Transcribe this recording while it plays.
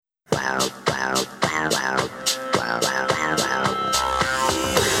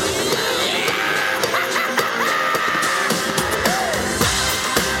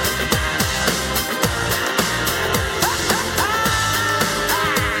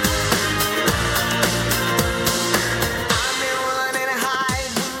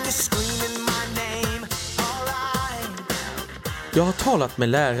Jag har talat med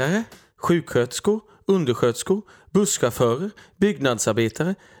lärare, sjuksköterskor, undersköterskor, busschaufförer,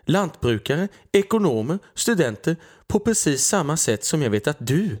 byggnadsarbetare, lantbrukare, ekonomer, studenter på precis samma sätt som jag vet att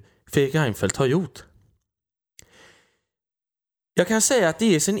du, Fredrik Reinfeldt, har gjort. Jag kan säga att det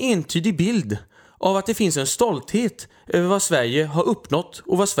ges en entydig bild av att det finns en stolthet över vad Sverige har uppnått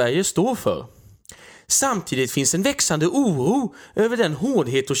och vad Sverige står för. Samtidigt finns en växande oro över den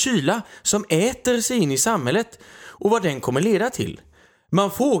hårdhet och kyla som äter sig in i samhället och vad den kommer leda till.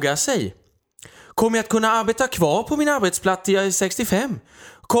 Man frågar sig: kommer jag att kunna arbeta kvar på min arbetsplats när jag är 65?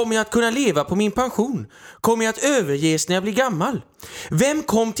 Kommer jag att kunna leva på min pension? Kommer jag att överges när jag blir gammal? Vem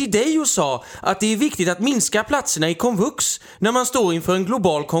kom till dig och sa att det är viktigt att minska platserna i komvux när man står inför en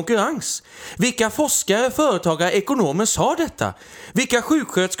global konkurrens? Vilka forskare, företagare, ekonomer sa detta? Vilka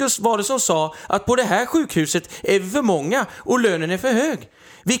sjuksköterskor var det som sa att på det här sjukhuset är vi för många och lönen är för hög?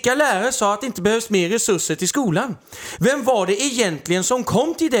 Vilka lärare sa att det inte behövs mer resurser till skolan? Vem var det egentligen som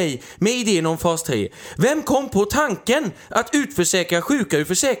kom till dig med idén om fas 3? Vem kom på tanken att utförsäkra sjuka ur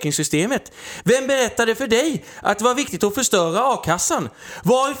försäkringssystemet? Vem berättade för dig att det var viktigt att förstöra a-kassan?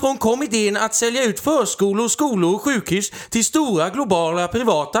 Varifrån kom idén att sälja ut förskolor, skolor och sjukhus till stora globala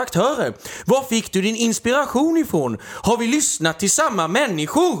privata aktörer? Var fick du din inspiration ifrån? Har vi lyssnat till samma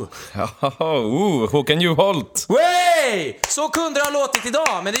människor? Håkan Juholt. Wey! Så kunde det ha låtit idag,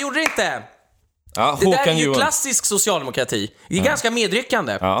 men det gjorde det inte. Ja, Det där Håkan är ju Juholt. klassisk socialdemokrati. Det är ganska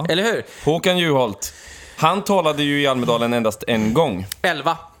medryckande, eller hur? Håkan Juholt. Han talade ju i Almedalen endast en gång.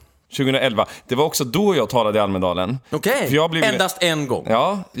 2011. Det var också då jag talade i Almedalen. Okej, För jag blev... endast en gång.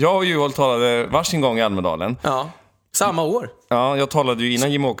 Ja, jag och Juholt talade varsin gång i Almedalen. Ja, samma år. Ja, jag talade ju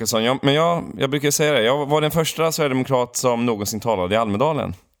innan Jim Åkesson. Men jag brukar säga det. Jag var den första sverigedemokrat som någonsin talade i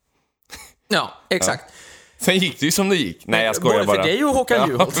Almedalen. Ja, exakt. Ja. Sen gick det ju som det gick. Nej, jag skojar bara. Både för dig och Håkan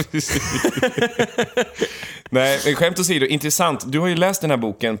Juholt. Nej, men skämt åsido, intressant. Du har ju läst den här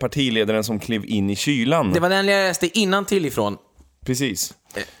boken, Partiledaren som klev in i kylan. Det var den jag läste innan till ifrån. Precis.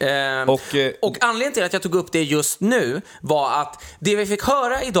 Och anledningen till att jag tog upp det just nu var att det vi fick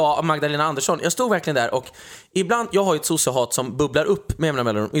höra idag av Magdalena Andersson, jag stod verkligen där och ibland, jag har ju ett sossehat som bubblar upp med jämna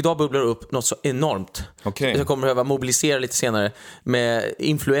mellanrum. Idag bubblar det upp något så enormt. Okay. Jag kommer behöva mobilisera lite senare med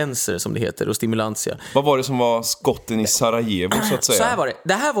influenser som det heter och stimulantia. Vad var det som var skotten i Sarajevo så att säga? Så här var det.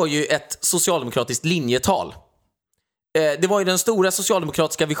 Det här var ju ett socialdemokratiskt linjetal. Det var ju den stora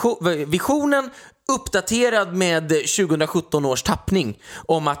socialdemokratiska visionen uppdaterad med 2017 års tappning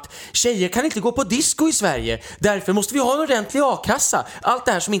om att tjejer kan inte gå på disco i Sverige, därför måste vi ha en ordentlig a-kassa. Allt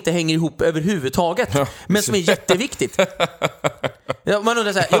det här som inte hänger ihop överhuvudtaget, men som är jätteviktigt. Man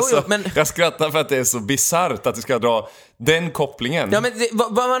undrar så här, men... Jag skrattar för att det är så bizarrt att du ska dra den kopplingen. Ja, men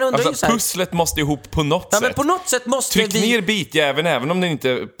vad man undrar alltså, ju så här... pusslet måste ihop på något sätt. Men på något sätt måste tryck ner bitjäveln även om den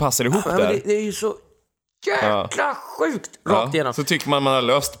inte passar ihop där. Men det är ju så... jäkla sjukt rakt igenom. Så tycker man har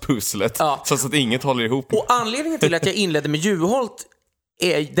löst pusslet så att inget håller ihop. Och anledningen till att jag inledde med Juholt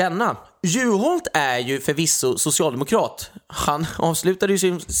är denna. Juholt är ju förvisso socialdemokrat. Han avslutade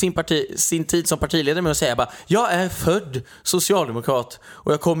ju sin tid som partiledare med att säga bara: jag är född socialdemokrat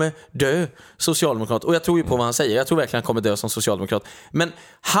och jag kommer dö socialdemokrat. Och jag tror ju på vad han säger. Jag tror verkligen han kommer dö som socialdemokrat. Men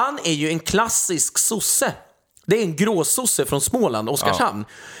han är ju en klassisk sosse. Det är en gråsosse från Småland, Oskarshamn.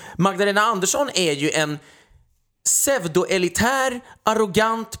 Magdalena Andersson är ju en pseudoelitär,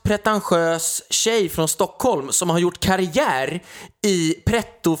 arrogant, pretentiös tjej från Stockholm som har gjort karriär i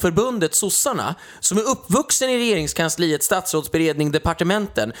Pretto-förbundet Sossarna, som är uppvuxen i regeringskansliet, statsrådsberedning,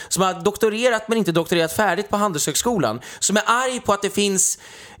 departementen, som har doktorerat men inte doktorerat färdigt på Handelshögskolan, som är arg på att det finns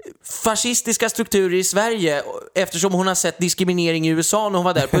fascistiska strukturer i Sverige eftersom hon har sett diskriminering i USA när hon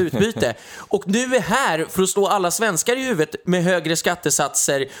var där på utbyte och nu är här för att slå alla svenskar i huvudet med högre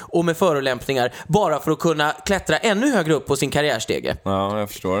skattesatser och med förolämpningar bara för att kunna klättra ännu högre upp på sin karriärstege. Ja, jag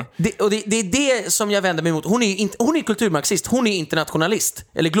förstår. Det är det som jag vänder mig emot. Hon är kulturmarxist, hon är internationalist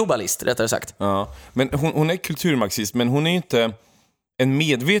eller globalist rättare sagt. Ja, men hon är kulturmarxist, men hon är inte en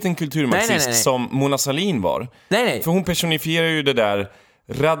medveten kulturmarxist nej. Som Mona Sahlin var. Nej. För hon personifierar ju det där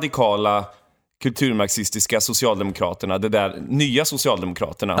radikala kulturmarxistiska socialdemokraterna, det där nya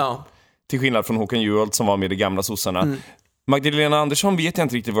socialdemokraterna. Ja. Till skillnad från Håkan Juholt som var med de gamla sossarna. Magdalena Andersson vet jag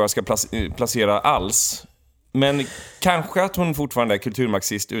inte riktigt var jag ska placera alls. Men kanske att hon fortfarande är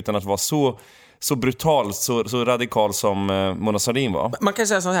kulturmarxist utan att vara så brutal, så radikal som Mona Sahlin var. Man kan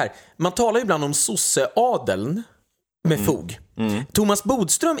säga så här, man talar ju ibland om sosseadeln med fog. Thomas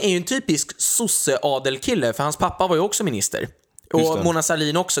Bodström är ju en typisk sosseadelkille, för hans pappa var ju också minister. Och Mona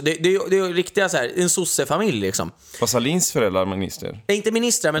Sahlin också. Det är riktiga så här, en sossefamilj liksom. Var Sahlins föräldrar minister? Inte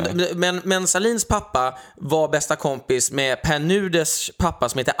ministrar, men Sahlins pappa var bästa kompis med Per Nuders pappa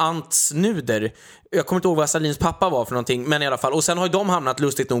som heter Ants Nuder. Jag kommer inte ihåg vad Sahlins pappa var för någonting, men i alla fall. Och sen har ju de hamnat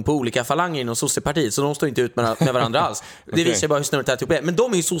lustigt nog på olika falanger inom sossepartiet, så de står inte ut med varandra alls. Det visar bara hur snurrigt det här är. Men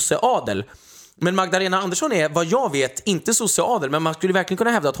de är ju sosseadel. Men Magdalena Andersson är, vad jag vet, inte sosseadel, men man skulle verkligen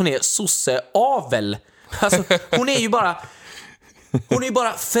kunna hävda att hon är sosseavel. Alltså, hon är ju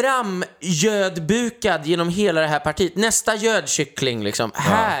bara framgödbukad genom hela det här partiet. Nästa gödkyckling liksom.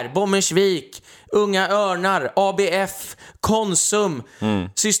 Här, Bommersvik, Unga Örnar, ABF, Konsum,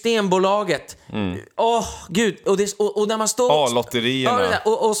 Systembolaget. Gud. Och när man står... A-lotterierna.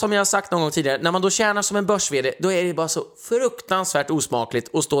 Och som jag har sagt någon gång tidigare, när man då tjänar som en börs-vd, då är det bara så fruktansvärt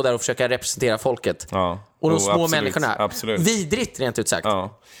osmakligt att stå där och försöka representera folket. Och de små absolut, människorna. Absolut. Vidrigt, rent ut sagt.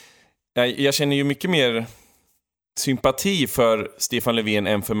 Jag känner ju mycket mer sympati för Stefan Löfven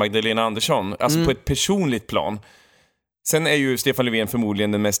än för Magdalena Andersson. Alltså på ett personligt plan. Sen är ju Stefan Löfven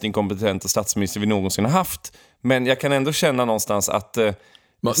förmodligen den mest inkompetenta statsminister vi någonsin har haft. Men jag kan ändå känna någonstans att... nu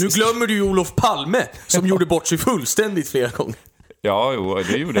glömmer du ju Olof Palme, som gjorde bort sig fullständigt flera gånger. Ja,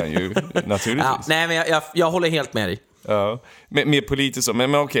 det gjorde han ju, naturligtvis. Nej, men jag håller helt med dig. Ja, mer politiskt så.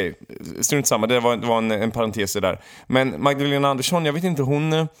 Men okej, strunt samma. Det var en parentes där. Men Magdalena Andersson, jag vet inte,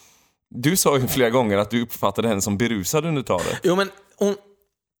 hon... Du sa ju flera gånger att du uppfattade henne som berusad under talet. Jo, men hon...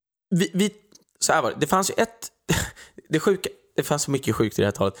 Så här var det. Det fanns ju det fanns så mycket sjukt i det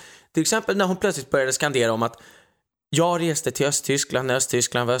här talet. Till exempel när hon plötsligt började skandera om att jag reste till Östtyskland när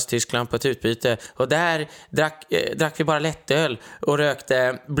Östtyskland var Östtyskland på ett utbyte. Och där drack vi bara lättöl och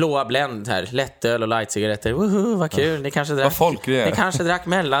rökte blåa Blend här. Lättöl och lightcigaretter. Woho, vad kul. Ni kanske drack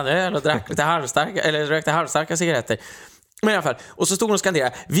mellanöl och drack lite halvstarka, eller rökte halvstarka cigaretter. Men i alla fall, och så stod hon och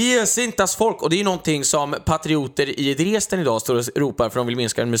skanderade: vi är Sintas folk. Och det är ju någonting som patrioter i Dresden idag står och ropar, för de vill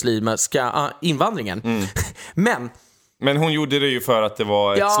minska den muslimska invandringen. Men hon gjorde det ju för att det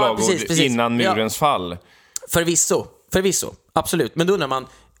var ett slagord precis. Innan murens fall. Förvisso, absolut. Men då undrar man,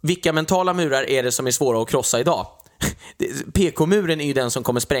 vilka mentala murar är det som är svåra att krossa idag? PK-muren är ju den som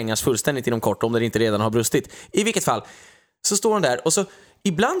kommer sprängas fullständigt inom kort, om det inte redan har brustit. I vilket fall, så står hon där och så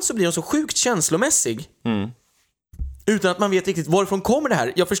ibland så blir hon så sjukt känslomässig. Utan att man vet riktigt varifrån kommer det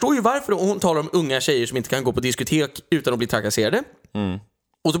här. Jag förstår ju varför hon talar om unga tjejer som inte kan gå på diskotek utan att bli trakasserade.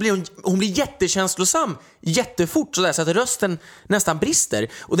 Och då blir hon blir jättekänslosam jättefort så att rösten nästan brister.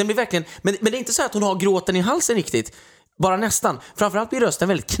 Och den blir verkligen, men det är inte så att hon har gråten i halsen riktigt. Bara nästan. Framförallt blir rösten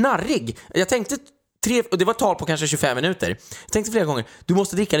väldigt knarrig. Jag tänkte och det var tal på kanske 25 minuter. Jag tänkte flera gånger, du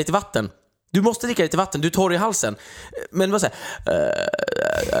måste dricka lite vatten. Du är torr i halsen. Men det var så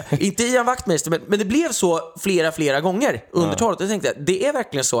här, inte Ian Wachtmeister, men det blev så flera gånger under talet. Jag tänkte, det är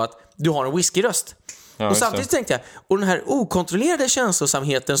verkligen så att du har en whiskyröst. Och samtidigt tänkte jag, och den här okontrollerade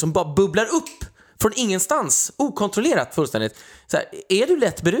känslosamheten som bara bubblar upp från ingenstans, okontrollerat fullständigt. Så här, är du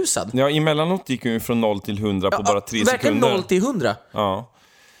lätt berusad? Ja, emellanåt gick hon från 0 till 100 på bara 3 sekunder. Verkligen 0 till 100. Ja.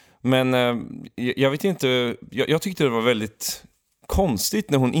 Men jag vet inte, jag tyckte det var väldigt konstigt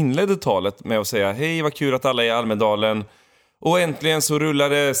när hon inledde talet med att säga: hej, vad kul att alla är i Almedalen. Och äntligen så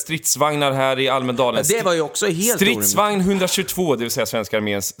rullade stridsvagnar här i Almedalen. Det var ju också helt stridsvagn 122, det vill säga svenska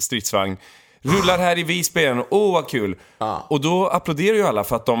arméns stridsvagn, rullar här i Visby. Vad kul. Och då applåderar ju alla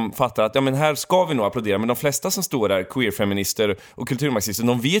för att de fattar att men här ska vi nog applådera. Men de flesta som står där, queerfeminister och kulturmarxister,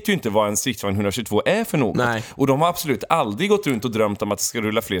 de vet ju inte vad en stridsvagn 122 är för något. Nej. Och de har absolut aldrig gått runt och drömt om att det ska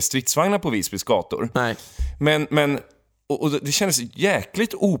rulla fler stridsvagnar på Visbys gator. Nej. Men och det kändes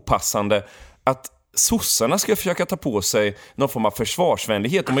jäkligt opassande att sossarna ska försöka ta på sig någon form av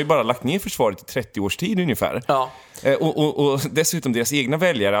försvarsvänlighet. De har ju bara lagt ner försvaret i 30 års tid ungefär. Ja. Och dessutom deras egna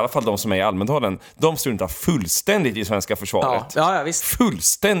väljare, i alla fall de som är i Almedalen, de struntar fullständigt i svenska försvaret. Ja, visst.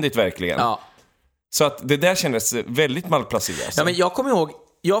 Fullständigt, verkligen. Ja. Så att det där kändes väldigt malplacerat. Ja, men jag kommer ihåg,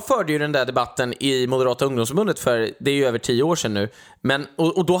 jag förde ju den där debatten i Moderata ungdomsförbundet för, det är ju över 10 år sedan nu.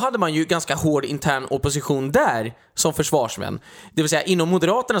 Och då hade man ju ganska hård intern opposition där som försvarsvän. Det vill säga, inom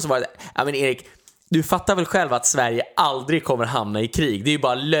Moderaterna så var det, ja men Erik, du fattar väl själv att Sverige aldrig kommer hamna i krig. Det är ju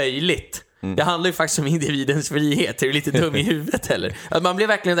bara löjligt. Det handlar ju faktiskt om individens frihet. Är du lite dum i huvudet eller? Att man blir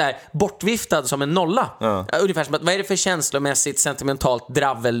verkligen där bortviftad som en nolla. Ungefär som att, vad är det för känslomässigt, sentimentalt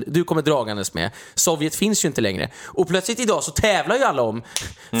dravel du kommer dragandes med? Sovjet finns ju inte längre. Och plötsligt idag så tävlar ju alla om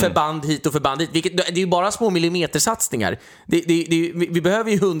förband hit och förband dit. Vilket, det är ju bara små millimetersatsningar. Vi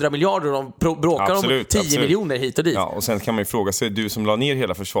behöver ju 100 miljarder och de bråkar om 10 miljoner hit och dit. Ja, och sen kan man ju fråga sig, du som la ner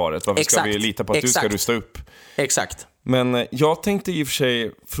hela försvaret, varför ska vi lita på att du ska rusta upp? Exakt. Men jag tänkte i och för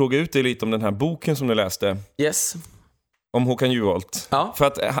sig fråga ut dig lite om den här boken som du läste. Yes. Om Håkan Juholt. Ja. För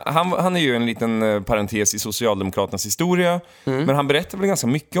att han är ju en liten parentes i Socialdemokraternas historia. Men han berättar väl ganska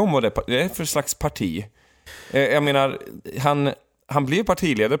mycket om vad det är för slags parti. Jag menar, han blev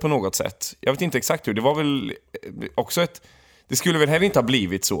partiledare på något sätt. Jag vet inte exakt hur. Det var väl också det skulle väl heller inte ha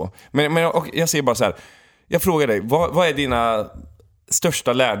blivit så. Men jag säger bara så här. Jag frågar dig, vad är dina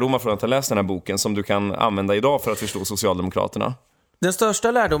största lärdomar från att ha läst den här boken som du kan använda idag för att förstå Socialdemokraterna? Den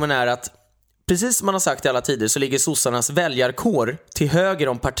största lärdomen är att precis som man har sagt i alla tider så ligger sossarnas väljarkår till höger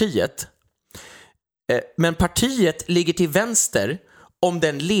om partiet. Men partiet ligger till vänster om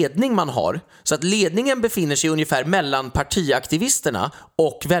den ledning man har. Så att ledningen befinner sig ungefär mellan partiaktivisterna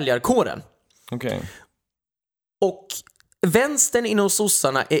och väljarkåren. Okej. Och vänstern inom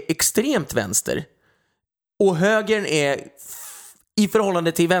sossarna är extremt vänster. Och högern är i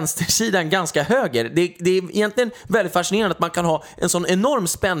förhållande till vänstersidan ganska höger. Det är egentligen väldigt fascinerande att man kan ha en sån enorm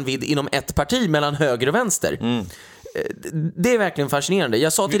spännvidd inom ett parti mellan höger och vänster. Det är verkligen fascinerande.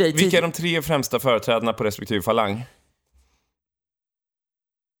 Jag sa till dig vilka är de 3 främsta företrädarna på respektive falang?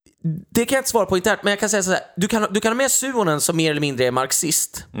 Det kan jag inte svara på internt, men jag kan säga så här. Du kan ha med Suonen som mer eller mindre är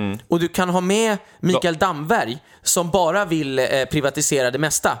marxist. Och du kan ha med Mikael Damberg som bara vill privatisera det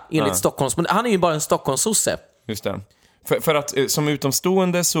mesta enligt Stockholms. Han är ju bara en Stockholmssosse. Just det. För att som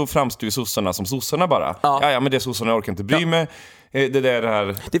utomstående så framstår ju sossarna som sossarna bara. Ja, men det är sossarna, jag orkar inte bry mig.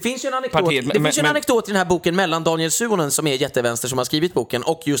 Det finns ju en anekdot, partiet, en anekdot i den här boken mellan Daniel Suonen som är jättevänster som har skrivit boken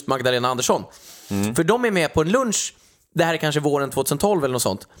och just Magdalena Andersson. För de är med på en lunch. Det här är kanske våren 2012 eller något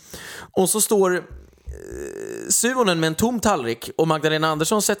sånt. Och så står Suonen med en tom tallrik och Magdalena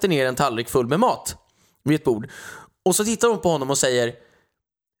Andersson sätter ner en tallrik full med mat vid ett bord. Och så tittar hon på honom och säger: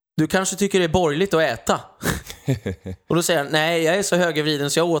 du kanske tycker det är borgerligt att äta. Och då säger han: nej, jag är så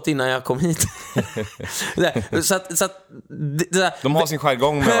högervriden så jag åt innan jag kom hit. De har sin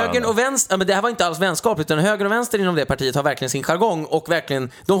jargong med högern varandra. och vänster, men det här var inte alls vänskapligt, utan höger och vänster inom det partiet har verkligen sin jargong och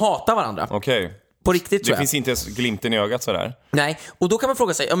verkligen, de hatar varandra. Okej. På riktigt, tror jag. Det finns inte ens glimten i ögat sådär. Nej, och då kan man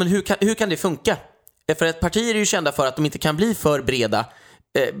fråga sig, ja, men hur kan det funka? För ett parti är ju kända för att de inte kan bli för breda.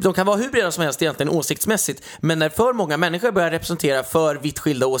 De kan vara hur breda som helst egentligen åsiktsmässigt, men när för många människor börjar representera för vitt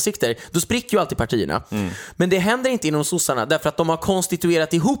skilda åsikter, då spricker ju alltid partierna. Men det händer inte inom sossarna därför att de har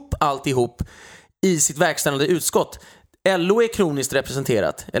konstituerat ihop alltihop i sitt verkställande utskott. LO är kroniskt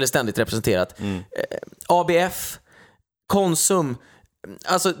representerat, eller ständigt representerat. ABF, Konsum,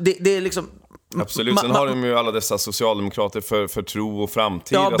 alltså det är liksom... Absolut, sen har de ju alla dessa socialdemokrater för tro och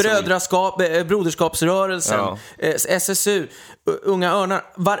framtid. Ja, broderskapsrörelsen, SSU, Unga Örnar.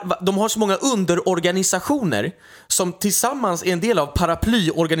 De har så många underorganisationer som tillsammans är en del av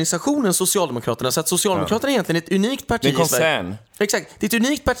paraplyorganisationen Socialdemokraterna. Så att Socialdemokraterna är egentligen ett unikt parti i Sverige. Exakt, det är ett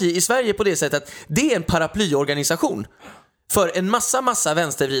unikt parti i Sverige på det sättet att det är en paraplyorganisation för en massa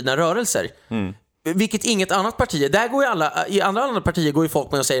vänstervridna rörelser. Vilket inget annat parti är. Där går ju i andra partier går ju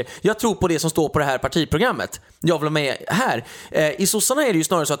folk med och säger: jag tror på det som står på det här partiprogrammet, jag vill vara med här. I sossarna är det ju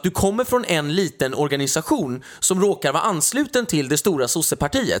snarare så att du kommer från en liten organisation som råkar vara ansluten till det stora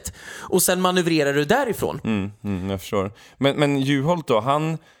sossepartiet och sen manövrerar du därifrån. Jag förstår. Men Juholt då,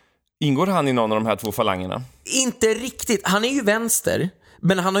 ingår han i någon av de här 2 falangerna? Inte riktigt. Han är ju vänster,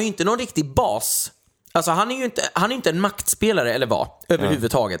 men han har ju inte någon riktig bas. Alltså han är ju inte en maktspelare eller vad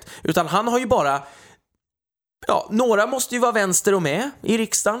överhuvudtaget, utan han har ju bara, några måste ju vara vänster och med i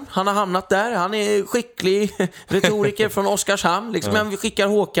riksdagen. Han har hamnat där, han är skicklig retoriker från Oskarshamn liksom. Han skickar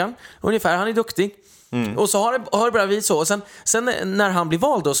Håkan ungefär, han är duktig. Och så har det bara blivit så. Och sen när han blir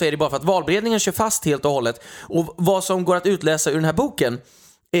vald då, så är det bara för att valberedningen kör fast helt och hållet. Och vad som går att utläsa ur den här boken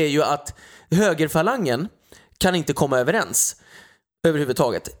är ju att högerfalangen kan inte komma överens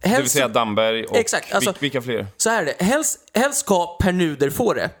överhuvudtaget. Det vill säga Damberg och exakt, alltså, vilka fler? Så här är det. Helst ska Per Nuder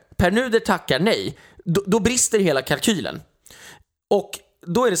få det. Per Nuder tackar nej. Då brister hela kalkylen. Och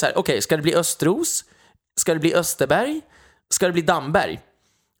då är det så här, okej, ska det bli Östros? Ska det bli Österberg? Ska det bli Damberg?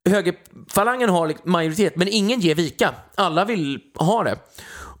 Högerfalangen har majoritet, men ingen ger vika. Alla vill ha det.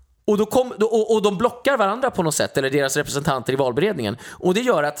 Och de blockar varandra på något sätt, eller deras representanter i valberedningen. Och det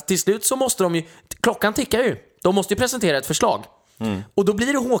gör att till slut så måste de ju, klockan tickar ju. De måste ju presentera ett förslag. Och då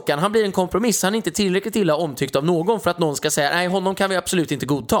blir det Håkan, han blir en kompromiss. Han är inte tillräckligt illa omtyckt av någon för att någon ska säga: nej, honom kan vi absolut inte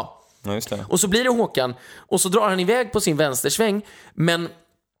godta. Ja, just det. Och så blir det Håkan, och så drar han iväg på sin vänstersväng. Men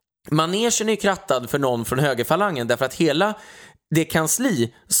manegen är krattad för någon från högerfalangen, därför att hela det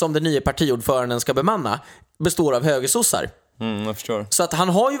kansli som den nya partiordföranden ska bemanna består av högersossar. Jag förstår. Så att han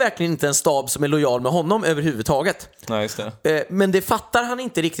har ju verkligen inte en stab som är lojal med honom överhuvudtaget. Nej, just det. Men det fattar han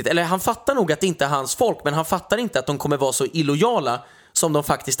inte riktigt. Eller han fattar nog att det inte är hans folk, men han fattar inte att de kommer vara så illojala som de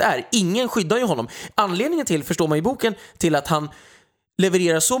faktiskt är. Ingen skyddar ju honom. Anledningen till, förstår man i boken, till att han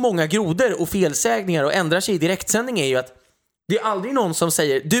levererar så många grodor och felsägningar och ändrar sig i direktsändning är ju att Det är aldrig någon som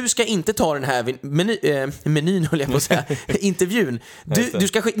säger du ska inte ta den här menyn höll jag på att säga, intervjun.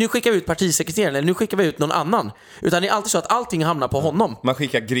 Nu skickar vi ut partisekreteraren eller nu skickar vi ut någon annan. Utan det är alltid så att allting hamnar på honom. Man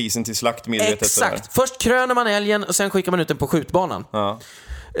skickar grisen till slakt medvetet. Exakt. Först kröner man älgen och sen skickar man ut den på skjutbanan. Ja.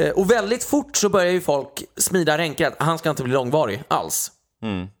 Och väldigt fort så börjar ju folk smida ränkor att han ska inte bli långvarig alls.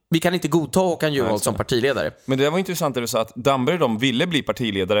 Vi kan inte godta Håkan Juholt som partiledare. Men det var intressant att du sa att Damberg de ville bli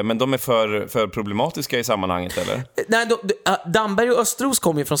partiledare, men de är för problematiska i sammanhanget, eller? Nej, Damberg och Östros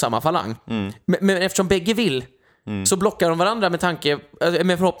kommer ju från samma falang. Men eftersom bägge vill så blockar de varandra med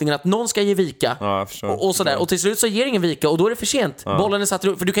med förhoppningen att någon ska ge vika. Ja, och sådär. Och till slut så ger ingen vika och då är det för sent. Bollen är satt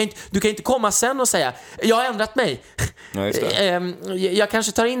runt. För du kan inte komma sen och säga jag har ändrat mig. Ja, just det. Jag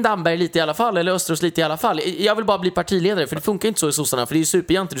kanske tar in Damberg lite i alla fall eller Östros lite i alla fall. Jag vill bara bli partiledare för det funkar inte så i sossarna för det är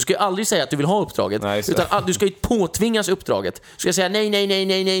superjante. Du ska ju aldrig säga att du vill ha uppdraget. Nej, utan du ska ju påtvingas uppdraget. Du ska säga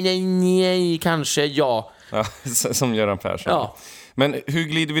nej, kanske ja. Ja, som Göran Persson. Ja. Men hur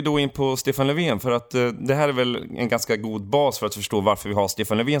glider vi då in på Stefan Löfven? För att det här är väl en ganska god bas för att förstå varför vi har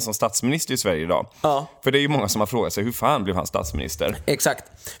Stefan Löfven som statsminister i Sverige idag. Ja. För det är ju många som har frågat sig, hur fan blev han statsminister? Exakt.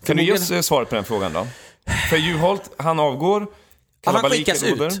 Kan du ge oss svaret på den frågan då? För Juholt, han avgår.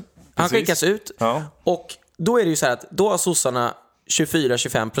 Han skickas ut. Ja. Och då är det ju så här att då har sossarna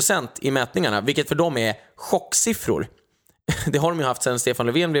 24-25% i mätningarna, vilket för dem är chocksiffror. Det har de ju haft sedan Stefan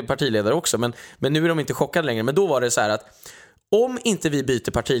Löfven blev partiledare också, men nu är de inte chockade längre. Men då var det så här att om inte vi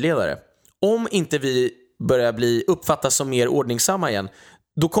byter partiledare, om inte vi börjar uppfattas som mer ordningsamma igen,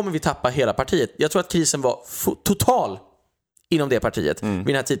 då kommer vi tappa hela partiet. Jag tror att krisen var total inom det partiet vid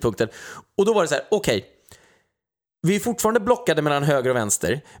den här tidpunkten. Och då var det så här, okej, vi är fortfarande blockade mellan höger och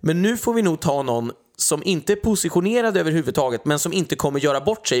vänster, men nu får vi nog ta någon som inte är positionerad överhuvudtaget, men som inte kommer göra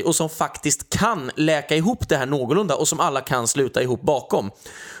bort sig och som faktiskt kan läka ihop det här någorlunda och som alla kan sluta ihop bakom.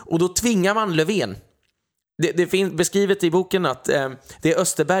 Och då tvingar man Löfven. Det finns beskrivet i boken att det är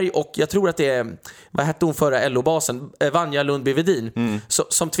Österberg och jag tror att det är, vad hette hon förra LO-basen, Vanja Lundby-Wedin,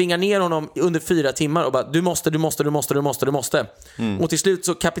 som tvingar ner honom under 4 timmar och bara du måste. Och till slut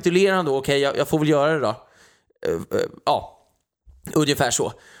så kapitulerar han då, okej, jag får väl göra det då. Ja, ungefär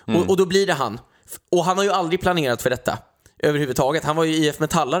så. Och då blir det han. Och han har ju aldrig planerat för detta överhuvudtaget. Han var ju IF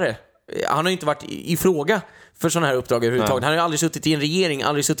Metallare. Han har ju inte varit i fråga för sådana här uppdrag överhuvudtaget. Han har ju aldrig suttit i en regering,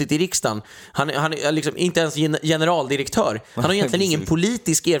 aldrig suttit i riksdagen. Han är liksom inte ens generaldirektör. Han har egentligen ingen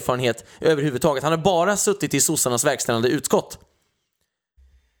politisk erfarenhet överhuvudtaget. Han har bara suttit i sossarnas verkställande utskott.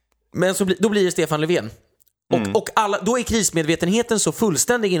 Men då blir det Stefan Löfven. Och då är krismedvetenheten så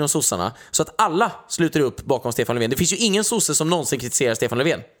fullständig inom sossarna så att alla sluter upp bakom Stefan Löfven. Det finns ju ingen sosse som någonsin kritiserar Stefan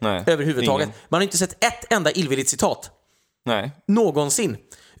Löfven. Nej, överhuvudtaget. ingen. Man har inte sett ett enda illvilligt citat. Nej. Någonsin.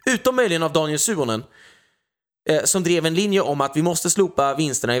 Utom möjligen av Daniel Suhonen som drev en linje om att vi måste slopa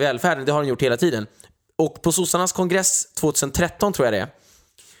vinsterna i välfärden. Det har han gjort hela tiden. Och på sossarnas kongress 2013 tror jag det är,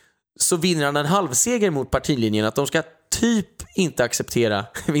 så vinner han en halvseger mot partilinjen att de ska typ inte acceptera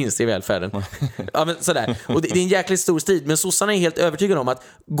vinster i välfärden. Ja, men sådär. Och det är en jäkligt stor strid, men sossarna är helt övertygade om att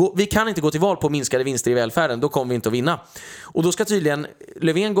vi kan inte gå till val på minskade vinster i välfärden, då kommer vi inte att vinna. Och då ska tydligen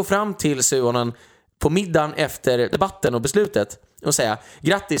Löfven gå fram till Suhonen på middagen efter debatten och beslutet och säga,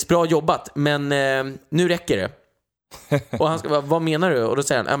 grattis, bra jobbat, men nu räcker det. Och han ska vad menar du? Och då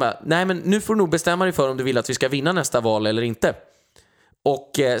säger han, nej men nu får du nog bestämma dig för om du vill att vi ska vinna nästa val eller inte.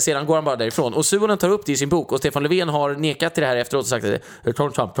 Och sedan går han bara därifrån. Och Suhonen tar upp det i sin bok. Och Stefan Löfven har nekat till det här efteråt och sagt att ett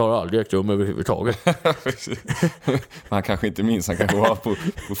sånt samtal har aldrig ägt rum överhuvudtaget. Han kanske inte minns, han kanske var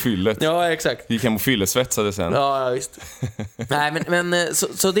på fyllet. Ja, exakt. Gick hem och fyllesvetsade sen. Ja, visst. Nej, men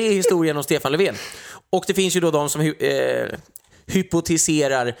så det är historien om Stefan Löfven. Och det finns ju då de som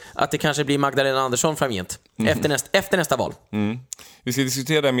hypotiserar att det kanske blir Magdalena Andersson framgent. Efter nästa val. Vi ska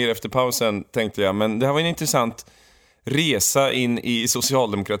diskutera det mer efter pausen, tänkte jag. Men det här var en intressant resa in i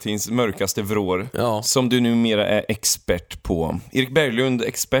socialdemokratins mörkaste vrår, som du numera är expert på. Erik Berglund,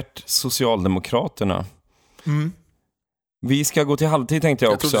 expert Socialdemokraterna. Vi ska gå till halvtid, tänkte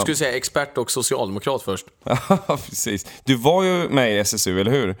jag också. Jag trodde du skulle säga expert och socialdemokrat först. Ja, precis. Du var ju med i SSU,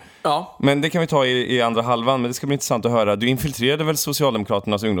 eller hur? Ja. Men det kan vi ta i andra halvan, men det ska bli intressant att höra. Du infiltrerade väl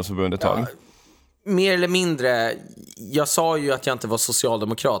Socialdemokraternas ungdomsförbund ett tag? Ja. Mer eller mindre. Jag sa ju att jag inte var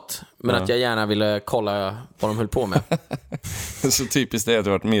socialdemokrat, men att jag gärna ville kolla vad de höll på med. Så typiskt det att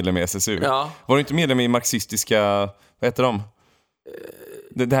du har varit medlem i SSU. Ja. Var du inte medlem i marxistiska, vad heter de?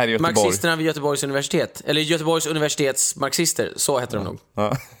 Det här är Göteborg. Marxisterna vid Göteborgs universitet. Eller Göteborgs universitets marxister, så heter de nog.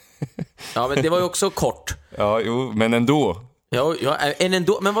 Ja. Ja, men det var ju också kort. Ja, jo, men ändå. Ja,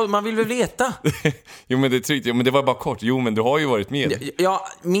 ändå. Men man vill väl veta? Jo, men det är tryggt. Jo, men det var bara kort. Jo, men du har ju varit med. Ja,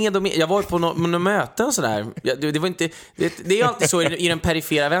 med och med. Jag var på några möten sådär. Det var inte. Det är ju alltid så i den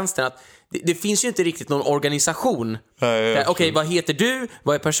perifera vänstern att det finns ju inte riktigt någon organisation. Okej, vad heter du?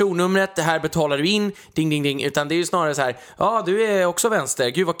 Vad är personnumret? Det här betalar du in. Ding, ding, ding. Utan det är ju snarare så här, ja, du är också vänster.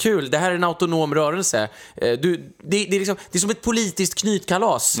 Gud, vad kul. Det här är en autonom rörelse. Det är som ett politiskt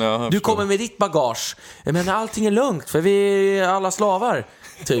knytkalas. Ja, du kommer med ditt bagage. Men allting är lugnt, för vi är alla slavar.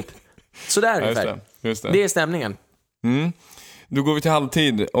 Typ. Så där ungefär. Just det. Det är stämningen. Då går vi till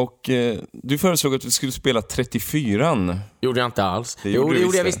halvtid och du föreslog att vi skulle spela 34. Gjorde jag inte alls. Det gjorde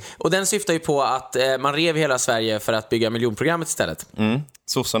visst jag visst. Och den syftar ju på att man rev hela Sverige för att bygga miljonprogrammet istället.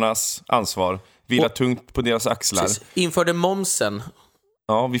 Sossarnas ansvar vilar tungt på deras axlar. Precis. Införde momsen.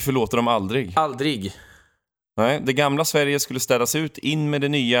 Ja, vi förlåter dem aldrig. Aldrig. Nej, det gamla Sverige skulle städas ut, in med det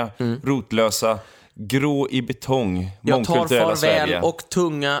nya, rotlösa, grå i betong, Jag tar mångkulturella farväl Sverige. och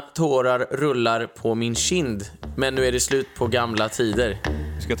tunga tårar rullar på min kind. Men nu är det slut på gamla tider.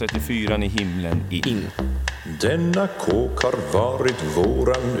 Ska 34 i himlen in. Denna kåk har varit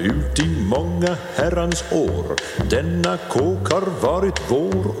våran ut i många herrans år. Denna kåk har varit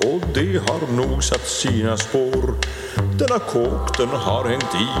vår och det har nog satt sina spår. Denna kåk den har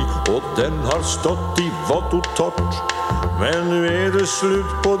hängt i och den har stått i vått och torrt. Men nu är det slut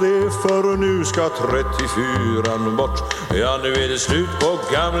på det, för nu ska 34 bort. Ja, nu är det slut på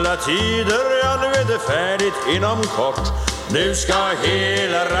gamla tider, ja, nu är det färdigt inom kort. Nu ska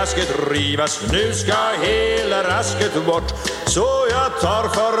hela rasket rivas, nu ska hela rasket bort. Så jag tar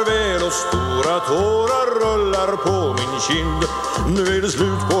farväl och stora tårar rullar på min kind. Nu är det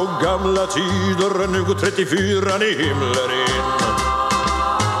slut på gamla tider, nu går 34 i himlen in.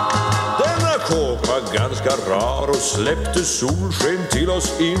 Denna kåk var ganska rar och släppte solsken till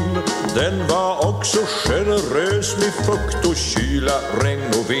oss in. Den var också generös med fukt och kyla, regn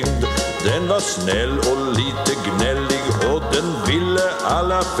och vind. Den var snäll och lite gnällig och den ville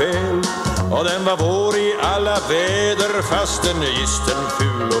alla väl. Och den var vår i alla väder fastän gisten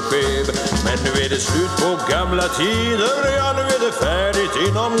ful och skev. Men nu är det slut på gamla tider, ja, nu är det färdigt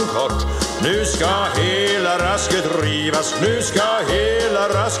inom kort. Nu ska hela rasket rivas, nu ska hela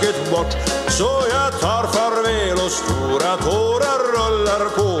rasket bort. Så jag tar farväl och stora tårar rullar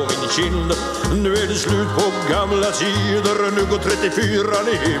på min kind. Nu är det slut på gamla tider, nu går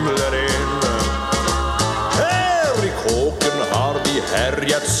 34 i himlen in. Här i kåken har vi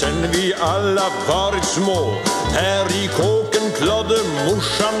härjat sen vi alla varit små. Här i kåken klodde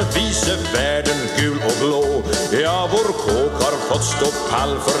morsan vise världen gul och blå. Ja, vår kåk har fått stå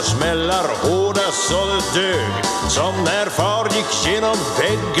pall för smällar hårda så det dög. Som när far gick genom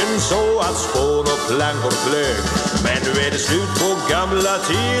väggen så att spån och plankor flög. Men nu är det slut på gamla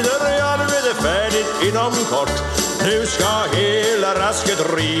tider, ja, nu är det färdigt inom kort. Nu ska hela rasket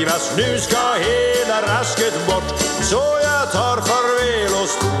rivas, nu ska hela rasket bort. Så jag tar farväl och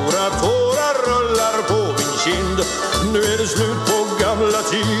stora tårar rullar på min kind. Nu är det slut på gamla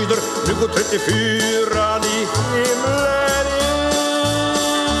tider, nu går 34 i himlen in.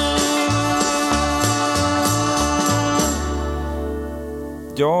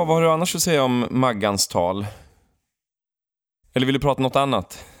 Ja, vad har du annars att säga om Maggans tal? Eller vill du prata om något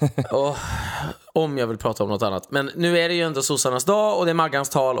annat? Om jag vill prata om något annat. Men nu är det ju ändå sossarnas dag och det är Maggans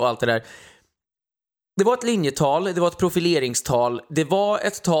tal och allt det där. Det var ett linjetal, det var ett profileringstal. Det var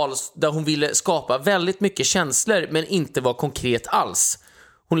ett tal där hon ville skapa väldigt mycket känslor men inte var konkret alls.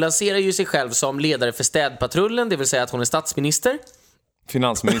 Hon lanserar ju sig själv som ledare för städpatrullen, det vill säga att hon är statsminister.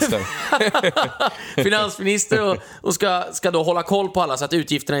 Finansminister. Finansminister och ska då hålla koll på alla så att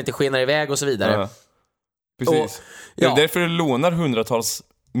utgifterna inte skenar iväg och så vidare. Ja. Precis. Det är därför du lånar hundratals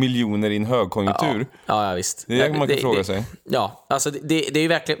miljoner i en högkonjunktur. Ja, visst. Det är det man kan fråga sig. Ja, alltså det är ju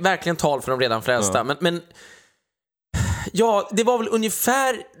verkligen tal för de redan frälsta. Ja. Men ja, det var väl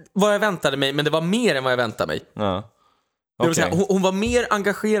ungefär vad jag väntade mig, men det var mer än vad jag väntade mig. Ja. Det vill säga, hon var mer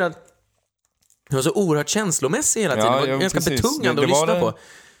engagerad. Hon var så oerhört känslomässig hela tiden. Det var ganska betungande att lyssna på.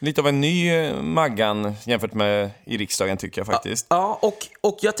 Lite av en ny Maggan jämfört med i riksdagen, tycker jag faktiskt. Ja,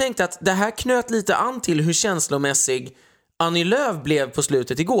 och jag tänkte att det här knöt lite an till hur känslomässig Annie Lööf blev på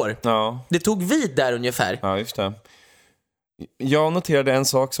slutet igår. Ja. Det tog vid där ungefär. Ja, just det. Jag noterade en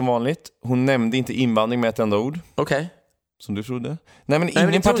sak som vanligt. Hon nämnde inte invandring med ett enda ord. Okej. Som du trodde. Nej, men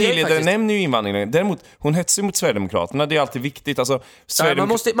ingen partiledare nämner ju invandringen. Däremot, hon hetsar mot Sverigedemokraterna. Det är alltid viktigt. Alltså,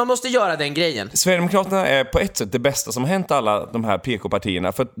 man måste göra den grejen. Sverigedemokraterna är på ett sätt det bästa som har hänt alla de här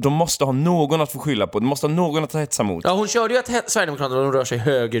PK-partierna. För de måste ha någon att få skylla på. De måste ha någon att hetsa mot. Ja, hon körde ju att Sverigedemokraterna rör sig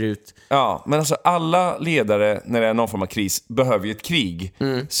högerut. Ja, men alltså alla ledare när det är någon form av kris behöver ju ett krig.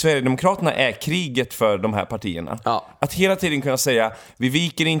 Sverigedemokraterna är kriget för de här partierna. Ja. Att hela tiden kunna säga, vi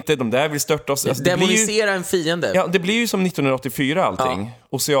viker inte, de där vill störta oss. Alltså, demonisera en fiende. Ja, det blir ju som 1984 allting.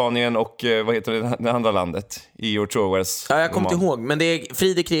 Oceanien och vad heter det andra landet i George Orwells Ja, jag kommer inte ihåg, men det är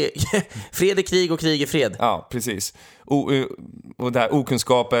fred är krig och krig är fred. Ja, precis. Och där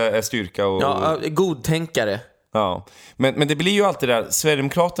okunskap är styrka och... Ja, godtänkare. Ja, men det blir ju alltid där.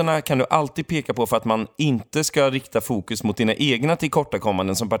 Sverigedemokraterna kan du alltid peka på för att man inte ska rikta fokus mot dina egna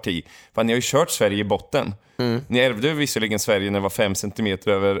tillkortakommanden som parti. För ni har ju kört Sverige i botten. Ni ärvde visserligen Sverige när det var 5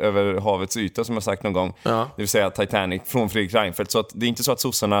 centimeter över havets yta, som jag sagt någon gång. Ja. Det vill säga Titanic från Fredrik Reinfeldt. Så att det är inte så att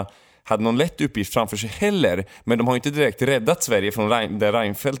sossarna hade någon lätt uppgift framför sig heller. Men de har ju inte direkt räddat Sverige från där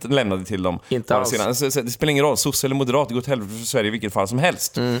Reinfeldt lämnade till dem. Inte alls. Alltså, det spelar ingen roll, sosse eller moderat, det går åt helvete för Sverige i vilket fall som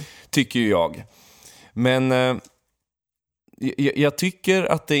helst. Tycker ju jag. Men jag tycker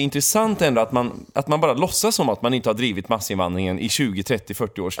att det är intressant ändå att man bara låtsas som att man inte har drivit massinvandringen i 20, 30,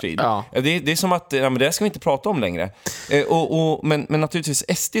 40 års tid. Ja. Det är som att men det ska vi inte prata om längre. Men naturligtvis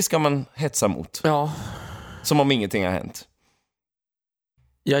SD ska man hetsa mot. Ja. Som om ingenting har hänt.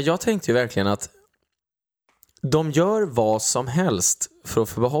 Ja, jag tänkte ju verkligen att de gör vad som helst för att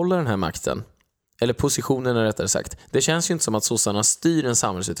få behålla den här makten. Eller positionen rättare sagt. Det känns ju inte som att sossarna styr en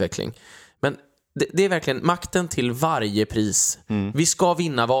samhällsutveckling. Men det är verkligen makten till varje pris. Vi ska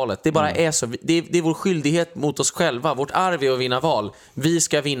vinna valet. Det bara är så. Det är vår skyldighet mot oss själva. Vårt arv är att vinna val. Vi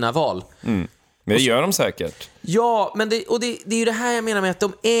ska vinna val. Men det gör de säkert. Ja, men det är ju det här jag menar med att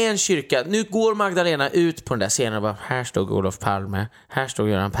de är en kyrka. Nu går Magdalena ut på den där scenen och bara, här stod Olof Palme, här stod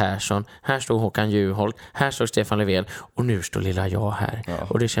Göran Persson, här stod Håkan Juholt, här stod Stefan Löfven och nu står lilla jag här. Ja.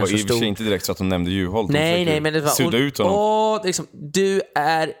 Och det känns så i och för sig inte direkt så att de nämnde Juholt. Nej, men det var sudda ut honom. liksom, du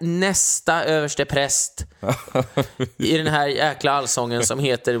är nästa överste präst i den här jäkla allsången som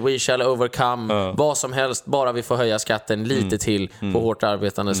heter We shall overcome. Vad som helst, bara vi får höja skatten lite till på hårt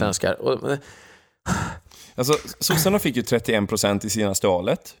arbetande svenskar. Alltså, sossarna fick ju 31% i senaste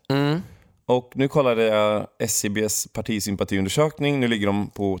valet. Och nu kollade jag SCBs partisympatiundersökning. Nu ligger de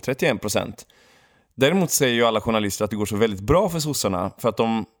på 31%. Däremot säger ju alla journalister att det går så väldigt bra för sossarna. För att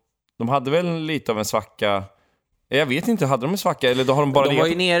de hade väl lite av en svacka. Jag vet inte, hade de en svacka? Eller då har de bara var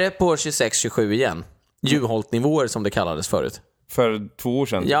ju nere på 26-27 igen. Juholt-nivåer som det kallades förut. För 2 år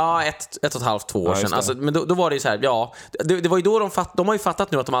sedan? Ja, ett och ett halvt, 2 år sedan. Alltså, men då var det ju så här, ja. Det var ju då de har ju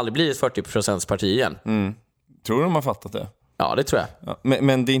fattat nu att de aldrig blir ett 40% parti igen. Tror du de har fattat det? Ja, det tror jag. Ja,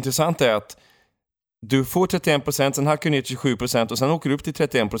 men det intressanta är att du får 31%, sen hackar du ner till 27% och sen åker du upp till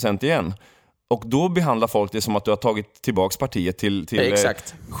 31% igen. Och då behandlar folk det som att du har tagit tillbaks partiet till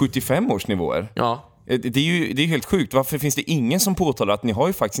 75 års nivåer. Ja. Det är ju helt sjukt. Varför finns det ingen som påtalar att ni har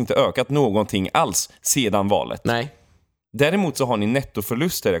ju faktiskt inte ökat någonting alls sedan valet? Nej. Däremot så har ni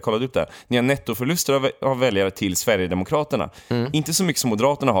nettoförluster, jag kollade upp det. Ni har nettoförluster av väljare till Sverigedemokraterna. Inte så mycket som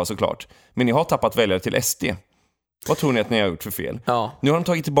Moderaterna har såklart. Men ni har tappat väljare till SD. Vad tror ni att ni har gjort för fel? Ja. Nu har de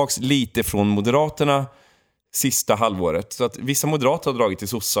tagit tillbaks lite från Moderaterna sista halvåret. Så att vissa moderater har dragit till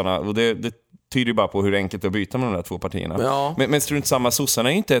sossarna. Och det tyder ju bara på hur enkelt det är att byta med de där 2 partierna. Ja. Men strunt samma, sossarna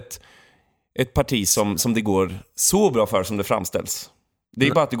är ju inte ett parti som det går så bra för som det framställs. Det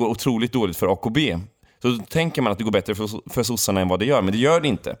är bara att det går otroligt dåligt för AKB. Så då tänker man att det går bättre för sossarna än vad det gör. Men det gör det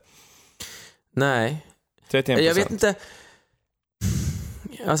inte. Nej. 31%. Jag vet inte.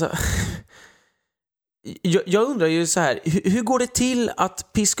 Alltså, jag undrar ju så här. Hur går det till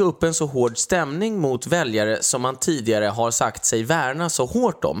att piska upp en så hård stämning mot väljare som man tidigare har sagt sig värna så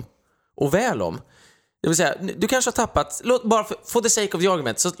hårt om och väl om? Det vill säga, du kanske har tappat, bara for the sake of the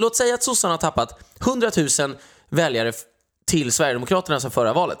argument, så låt säga att sossarna har tappat 100 000 väljare till Sverigedemokraterna som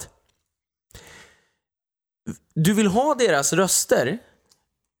förra valet. Du vill ha deras röster,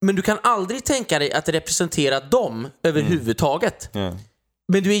 men du kan aldrig tänka dig att representera dem överhuvudtaget.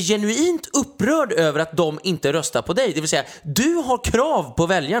 Men du är genuint upprörd över att de inte röstar på dig. Det vill säga, du har krav på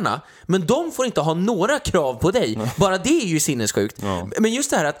väljarna, men de får inte ha några krav på dig. Bara det är ju sinnessjukt. Ja. Men just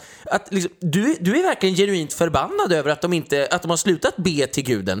det här att liksom, du är verkligen genuint förbannad över att de har slutat be till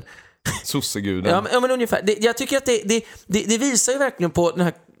guden. Sosseguden. Ja, men ungefär. Jag tycker att det visar ju verkligen på den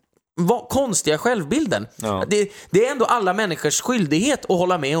här konstiga självbilden. Ja. Det är ändå alla människors skyldighet att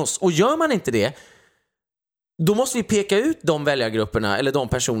hålla med oss. Och gör man inte det, då måste vi peka ut de väljargrupperna eller de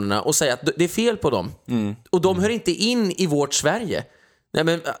personerna och säga att det är fel på dem. Och de hör inte in i vårt Sverige. Nej,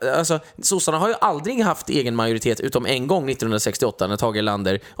 men alltså, sossarna har ju aldrig haft egen majoritet utom en gång 1968 när Tage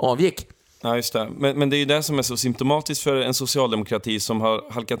Erlander avgick. Ja, just det. Men det är ju det som är så symptomatiskt för en socialdemokrati som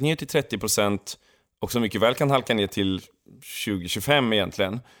har halkat ner till 30% och som mycket väl kan halka ner till 20-25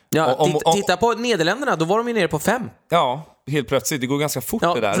 egentligen. Ja, titta på Nederländerna, då var de ju nere på 5. Ja, helt plötsligt. Det går ganska fort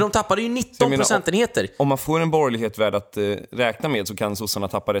det där. För de tappade ju 19 procentenheter. Om man får en borgerlighet värd att räkna med så kan sossarna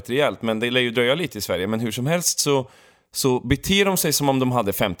tappa rätt rejält. Men det lär ju dröja lite i Sverige. Men hur som helst så beter de sig som om de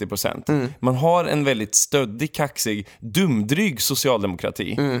hade 50%. Man har en väldigt stöddig, kaxig, dumdryg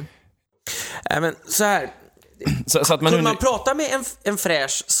socialdemokrati. Men så här... Så att man pratar med en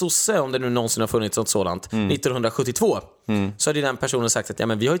fräsch sosse, om det nu någonsin har funnits något sådant, 1972, så hade den personen sagt att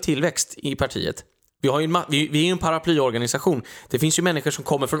men vi har ju tillväxt i partiet. Vi är ju en paraplyorganisation. Det finns ju människor som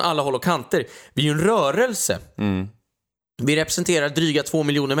kommer från alla håll och kanter. Vi är ju en rörelse. Vi representerar dryga 2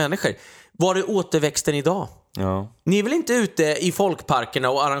 miljoner människor. Var är återväxten idag? Ja. Ni är väl inte ute i folkparkerna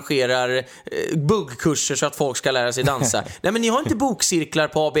och arrangerar buggkurser så att folk ska lära sig dansa? Nej, men ni har inte bokcirklar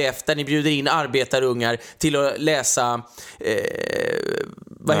på ABF där ni bjuder in arbetarungar till att läsa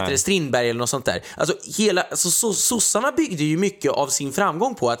Strindberg eller något sånt där. Alltså sossarna byggde ju mycket av sin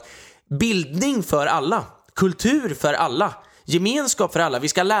framgång på att bildning för alla, kultur för alla, gemenskap för alla. Vi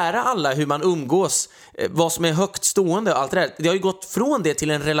ska lära alla hur man umgås, vad som är högt stående och allt det där. Det har ju gått från det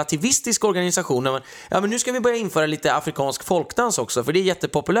till en relativistisk organisation. Men nu ska vi börja införa lite afrikansk folkdans också, för det är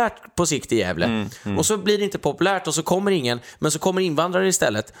jättepopulärt på sikt i Gävle. Och så blir det inte populärt och så kommer ingen, men så kommer invandrare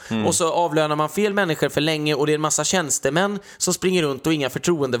istället. Och så avlönar man fel människor för länge och det är en massa tjänstemän som springer runt och inga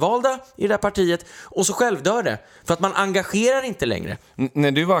förtroendevalda i det där partiet. Och så självdör det, för att man engagerar inte längre.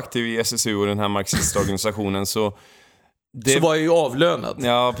 När du var aktiv i SSU och den här marxistorganisationen så var jag ju avlönad.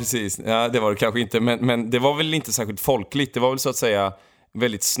 Ja, precis. Ja, det var det kanske inte. Men det var väl inte särskilt folkligt. Det var väl så att säga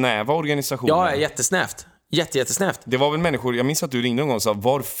väldigt snäva organisationer. Ja, jättesnävt. Jättesnävt. Det var väl människor, jag minns att du ringde någon gång och sa,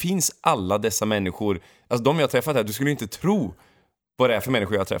 var finns alla dessa människor? Alltså de jag har träffat här, du skulle inte tro vad det är för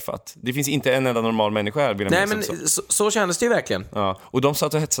människor jag har träffat. Det finns inte en enda normal människa här. Nej, men så kändes det ju verkligen. Ja. Och de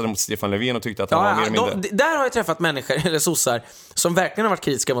satt och hetsade mot Stefan Löfven och tyckte att han var mer eller mindre... Där har jag träffat människor, eller sossar, som verkligen har varit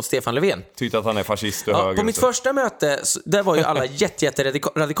kritiska mot Stefan Löfven. Tyckte att han är fascist och höger. På mitt första möte, där var ju alla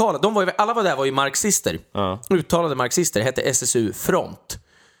jätteradikala. Alla var ju marxister. Uttalade marxister, hette SSU Front.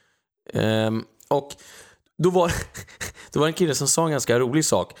 Och då var en kille som sa en ganska rolig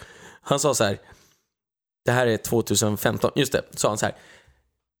sak. Han sa så här: det här är 2015, just det, sa han så här: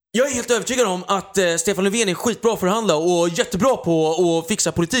 jag är helt övertygad om att Stefan Löfven är skitbra förhandla och jättebra på att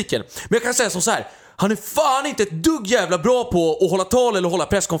fixa politiken. Men jag kan säga så här: han är fan inte ett dugg jävla bra på att hålla tal eller hålla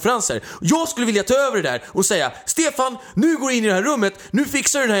presskonferenser. Jag skulle vilja ta över det där och säga: Stefan, nu går in i det här rummet, nu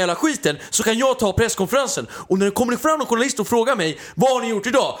fixar du den här jävla skiten, så kan jag ta presskonferensen. Och när det kommer fram någon journalist och frågar mig: vad har ni gjort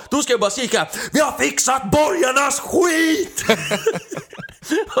idag? Då ska jag bara skrika: vi har fixat borgarnas skit!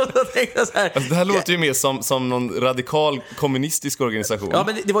 Och då tänkte jag så här, alltså, det här låter ju mer som någon radikal kommunistisk organisation. Ja,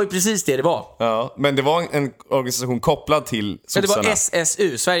 men det var ju precis det var. Ja, men det var en organisation kopplad till sossarna. Det var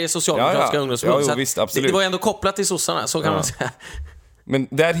SSU, Sveriges Socialdemokratiska Ungdomsförbund. Ja, visst, absolut. Det var ändå kopplat till sossarna, så kan man säga. Men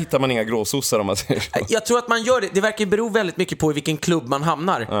där hittar man inga gråsossar, om man säger så. Jag tror att man gör det. Det verkar bero väldigt mycket på i vilken klubb man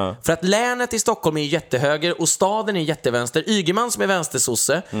hamnar. För att länet i Stockholm är jättehöger och staden är jättevänster. Ygeman som är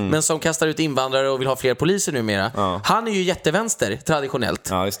vänstersosse, men som kastar ut invandrare och vill ha fler poliser numera. Han är ju jättevänster traditionellt.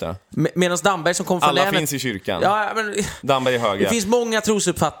 Ja, just det. Medan Damberg som kom från alla länet... finns i kyrkan. Ja, men... Damberg är höger. Det finns många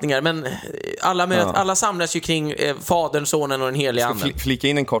trosuppfattningar, men alla samlas ju kring Fadern, Sonen och den heliga anden. Jag ska flika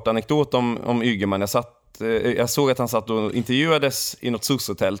in en kort anekdot om Ygeman. Jag såg att han satt och intervjuades i något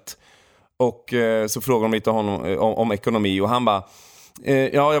sossetält. Och så frågade de lite honom om ekonomi. Och han bara: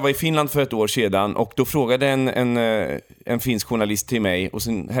 jag var i Finland för ett år sedan. Och då frågade en finsk journalist till mig. Och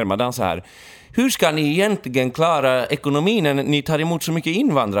sen härmade han så här: hur ska ni egentligen klara ekonomin när ni tar emot så mycket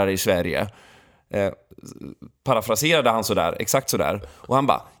invandrare i Sverige? Parafraserade han sådär, exakt sådär. Och han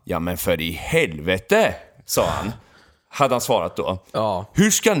bara: ja men för i helvete, sa han. Hade han svarat då. Ja.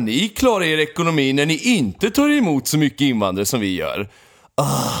 Hur ska ni klara er ekonomi när ni inte tar emot så mycket invandrare som vi gör?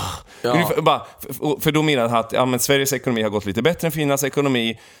 För då menar han att men Sveriges ekonomi har gått lite bättre än Finlands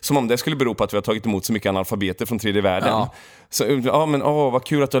ekonomi, som om det skulle bero på att vi har tagit emot så mycket analfabeter från tredje världen. Så, vad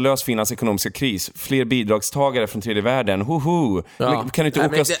kul att du har löst Finlands ekonomiska kris. Fler bidragstagare från tredje världen. Men, kan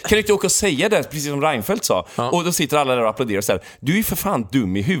du inte åka och säga det, precis som Reinfeldt sa? Och då sitter alla där och applåderar och säger: du är för fan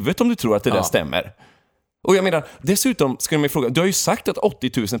dum i huvudet om du tror att det där stämmer. Och jag menar, dessutom ska de fråga, du har ju sagt att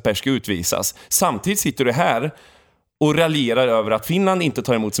 80 000 pers ska utvisas. Samtidigt sitter du här och raljerar över att Finland inte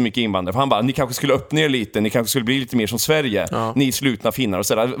tar emot så mycket invandrare. För han bara: ni kanske skulle öppna er lite, ni kanske skulle bli lite mer som Sverige. Ni är slutna finnar och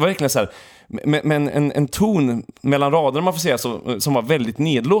sådär. Det var verkligen så här, men en ton mellan raderna, man får säga, som var väldigt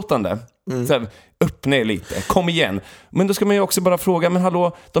nedlåtande. Så här, öppna er lite, kom igen. Men då ska man ju också bara fråga: men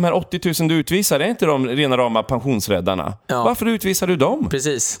hallå, de här 80 000 du utvisar, är inte de rena rama pensionsräddarna? Varför utvisar du dem?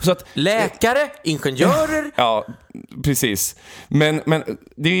 Precis. Så att, läkare, ingenjörer. Ja, precis. Men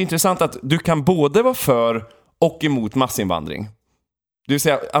det är ju intressant att du kan både vara för och emot massinvandring. Det vill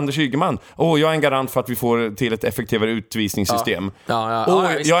säga, Anders Ygeman: jag är en garant för att vi får till ett effektivare utvisningssystem.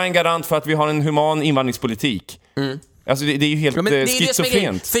 Jag är en garant för att vi har en human invandringspolitik. Alltså det är ju helt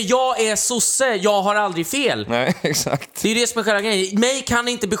schizofrent. För jag är sosse, jag har aldrig fel. Nej, exakt. Det är det som är själva grejen. Mig kan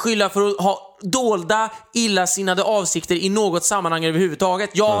inte beskylla för att ha dolda, illasinnade avsikter i något sammanhang överhuvudtaget.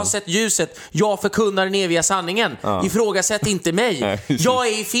 Jag har sett ljuset, jag förkunnar den eviga sanningen. Ifrågasätt inte mig. Nej, jag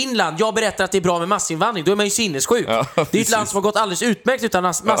är i Finland, jag berättar att det är bra med massinvandring. Då är man ju sinnessjuk. Det är ett land som har gått alldeles utmärkt utan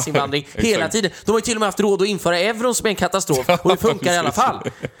massinvandring hela tiden. De har ju till och med haft råd att införa euron som är en katastrof. Och det funkar i alla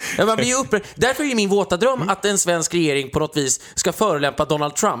fall. Man blir upprörd. Därför är min våta dröm att en svensk regering på något vis ska förolämpa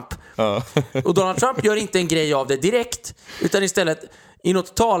Donald Trump. Och Donald Trump gör inte en grej av det direkt, utan istället i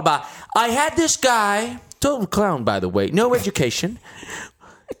något tal bara, I had this guy, total clown by the way, no education,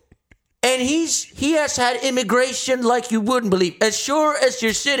 and he has had immigration like you wouldn't believe. As sure as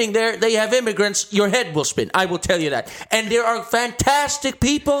you're sitting there, they have immigrants, your head will spin. I will tell you that. And there are fantastic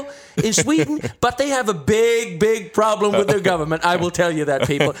people in Sweden, but they have a big problem with their government. I will tell you that,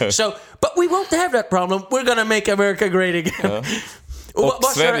 people. So, but we won't have that problem. We're gonna make America great again. Och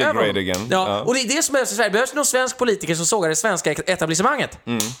Sverige great again. Ja. Och det är det som behövs i Sverige. Det behövs någon svensk politiker som sågar det svenska etablissemanget.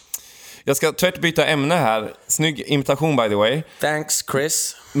 Jag ska tvärt byta ämne här. Snygg imitation by the way. Thanks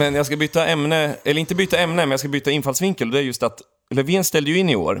Chris. Men jag ska byta ämne, eller inte byta ämne, men jag ska byta infallsvinkel. Och det är just att Löfven ställde ju in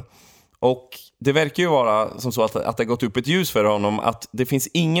i år. Och det verkar ju vara som så att det har gått upp ett ljus för honom att det finns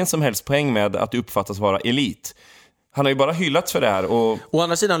ingen som helst poäng med att uppfattas vara elit. Han har ju bara hyllats för det här. Och å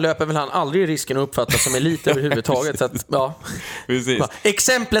andra sidan löper väl han aldrig risken att uppfattas som elit överhuvudtaget. Så att, ja. Precis.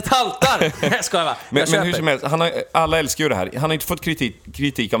 Exemplet haltar. Jag skojar, va? Men hur som helst, alla älskar ju det här. Han har inte fått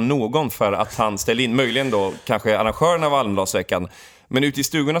kritik av någon för att han ställer in, möjligen då kanske arrangörerna av Almedalsveckan. Men ute i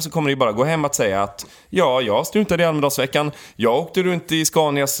stugorna så kommer det ju bara gå hem att säga att ja, jag struntade i Almedalsveckan. Jag åkte runt i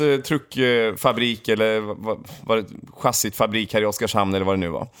Scanias truckfabrik eller var det chassitfabrik här i Oskarshamn eller vad det nu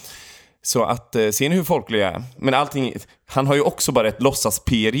var. Så att ser ni hur folkliga är. Men allting, han har ju också bara ett låtsas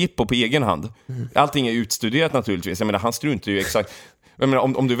PR-jippo på egen hand. Allting är utstuderat naturligtvis. Jag menar, han struntar ju exakt. Jag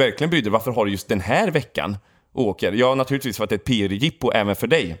menar, om du verkligen bryr dig, varför har du just den här veckan åker? Ja, naturligtvis för att det är ett PR-jippo även för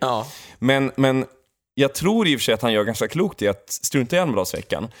dig. Ja. Men jag tror i och för sig att han gör ganska klokt i att strunta i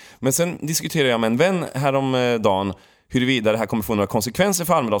Almedalsveckan. Men sen diskuterar jag med en vän häromdagen huruvida det här kommer få några konsekvenser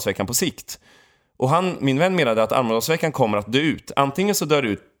för Almedalsveckan på sikt. Och min vän menade att Almedalsveckan kommer att dö ut. Antingen så dör det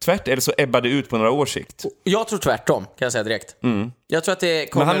ut tvärt eller så ebbar det ut på några års sikt. Jag tror tvärtom, kan jag säga direkt. Jag tror att det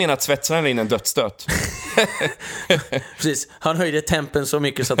kommer... Men han menar att svetsaren är in en dödsstöt. Precis, han höjde tempen så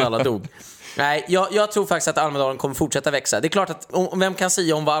mycket så att alla dog. Nej, jag tror faktiskt att Almedalen kommer fortsätta växa. Det är klart att vem kan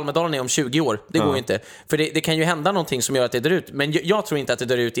säga om vad Almedalen är om 20 år? Det går ju inte. För det kan ju hända någonting som gör att det dör ut. Men jag tror inte att det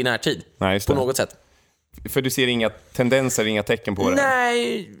dör ut i närtid. Nej, på något sätt. För du ser inga tendenser, inga tecken på det?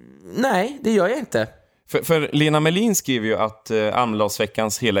 Nej, det gör jag inte. För Lena Melin skriver ju att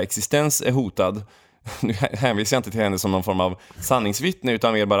Almedalsveckans hela existens är hotad. Nu hänvisar jag inte till henne som någon form av sanningsvittne,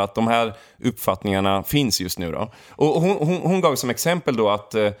 utan mer bara att de här uppfattningarna finns just nu då. Och hon gav som exempel då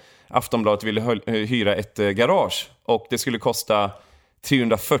att Aftonbladet ville hyra ett garage och det skulle kosta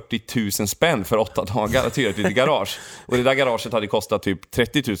 340 000 spänn för 8 dagar att hyra ett litet garage. Och det där garaget hade kostat typ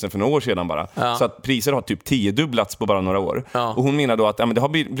 30 000 för några år sedan bara. Ja. Så att priser har typ 10-dubblats på bara några år. Ja. Och hon menar då att men det har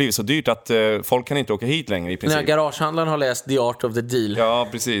blivit så dyrt att folk kan inte åka hit längre i princip. När garagehandlaren har läst The Art of the Deal. Ja,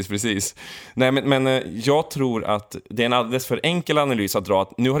 precis. Nej, men jag tror att det är en alldeles för enkel analys att dra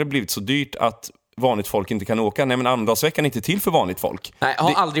att nu har det blivit så dyrt att vanligt folk inte kan åka. Nej, men Almedalsveckan är inte till för vanligt folk. Nej,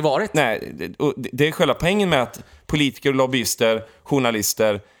 har aldrig varit. Nej, det är själva poängen med att politiker, lobbyister,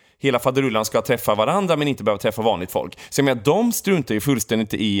 journalister, hela faderullan ska träffa varandra men inte behöva träffa vanligt folk. Så jag menar, de struntar ju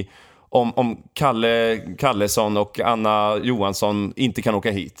fullständigt i om Kalle Kallesson och Anna Johansson inte kan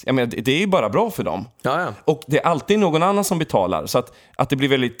åka hit. Jag menar, det är ju bara bra för dem. Ja. Och det är alltid någon annan som betalar. Så att det blir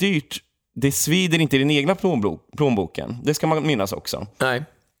väldigt dyrt, det svider inte i den egna plånboken. Det ska man minnas också. Nej.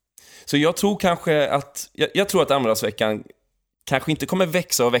 Så jag tror kanske att jag tror att Almedalsveckan kanske inte kommer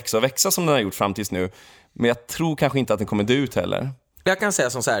växa som den har gjort fram tills nu. Men jag tror kanske inte att den kommer dö ut heller. Jag kan säga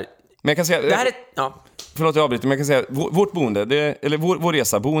som så här. Men jag kan säga, det här är, ja. Förlåt jag avbryter, men jag kan säga vårt boende,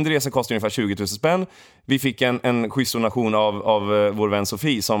 vår boenderesa kostar ungefär 20 000 spänn. Vi fick en schysst donation av vår vän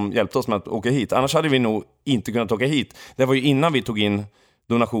Sofie som hjälpte oss med att åka hit. Annars hade vi nog inte kunnat åka hit. Det var ju innan vi tog in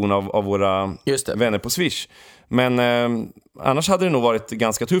donation av våra vänner på Swish. Men annars hade det nog varit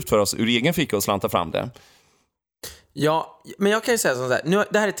ganska tufft för oss ur egen ficka att slanta fram det. Ja, men jag kan ju säga så här.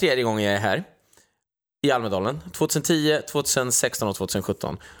 Det här är 3:e gången jag är här i Almedalen. 2010, 2016 och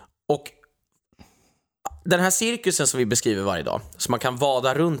 2017. Och den här cirkusen som vi beskriver varje dag, som man kan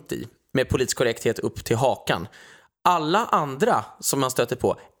vada runt i med politisk korrekthet upp till hakan. Alla andra som man stöter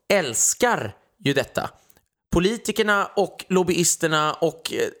på älskar ju detta. Politikerna och lobbyisterna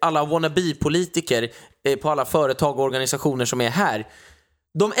och alla wannabe-politiker på alla företag och organisationer som är här,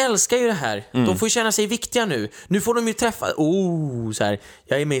 De älskar ju det här. De får ju känna sig viktiga nu. Nu får de ju träffa... så här.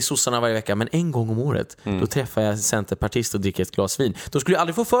 Jag är med i sossarna varje vecka, men en gång om året då träffar jag en centerpartist och dricker ett glas vin. De skulle ju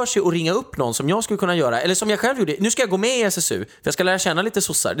aldrig få för sig att ringa upp någon som jag skulle kunna göra. Eller som jag själv gjorde. Nu ska jag gå med i SSU, för jag ska lära känna lite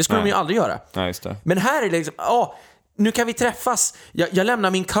sossar. Det skulle de ju aldrig göra. Nej, just det. Men här är det liksom... nu kan vi träffas. Jag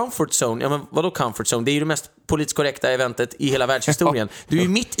lämnar min comfort zone. Ja, men vadå comfort zone? Det är ju det mest politiskt korrekta eventet i hela världshistorien. Du är ju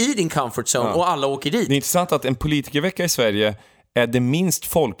mitt i din comfort zone och alla åker dit. Det är intressant att en politikervecka i Sverige är det minst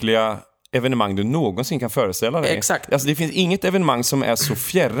folkliga evenemang du någonsin kan föreställa dig. Exakt. Alltså, det finns inget evenemang som är så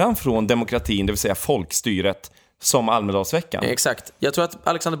fjärran från demokratin, det vill säga folkstyret, som Almedalsveckan. Exakt. Jag tror att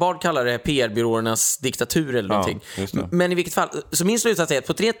Alexander Bard kallar det PR-byråernas diktatur eller någonting. Men i vilket fall, så min slutsats är att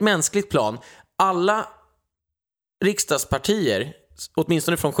på ett rent mänskligt plan, alla riksdagspartier,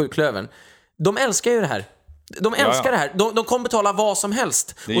 åtminstone från Sjuklöven, de älskar ju det här. De älskar det här. De kommer betala vad som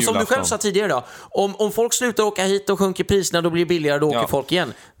helst. Och som du själv sa tidigare då, om folk slutar åka hit och sjunker priserna, då blir det billigare, då åker folk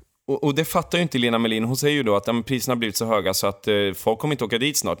igen. Och det fattar ju inte Lena Melin. Hon säger ju då att priserna har blivit så höga så att folk kommer inte åka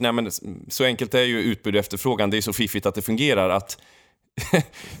dit snart. Nej, men så enkelt är ju utbud och efterfrågan. Det är så fiffigt att det fungerar att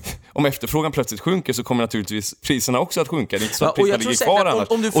om efterfrågan plötsligt sjunker så kommer naturligtvis priserna också att sjunka. Det är inte så att priserna ligger kvar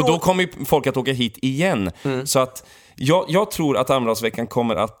annars. Och då kommer folk att åka hit igen. Så att jag tror att Almedalsveckan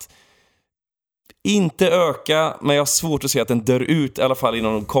kommer att inte öka, men jag har svårt att se att den dör ut i alla fall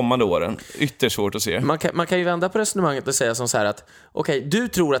inom de kommande åren. Ytterst svårt att se. Man kan ju vända på resonemanget och säga som så här att okej, du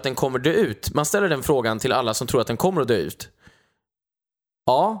tror att den kommer dö ut. Man ställer den frågan till alla som tror att den kommer att dö ut.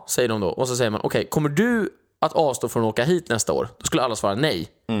 Ja, säger de då. Och så säger man, okej, kommer du att avstå från att åka hit nästa år? Då skulle alla svara nej.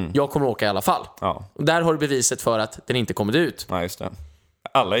 Jag kommer att åka i alla fall. Ja. Och där har du beviset för att den inte kommer dö ut. Nej, just det.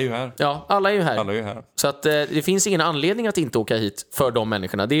 Alla är ju här. Ja, alla är ju här. Alla är ju här. Så att det finns ingen anledning att inte åka hit för de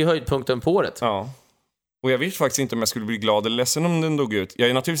människorna. Det är höjdpunkten på året. Ja. Och jag vet faktiskt inte om jag skulle bli glad eller ledsen om den dog ut. Jag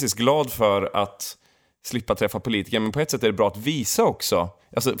är naturligtvis glad för att slippa träffa politiker, men på ett sätt är det bra att visa också.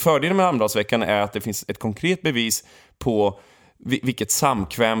 Alltså, fördelen med Almedalsveckan är att det finns ett konkret bevis på vilket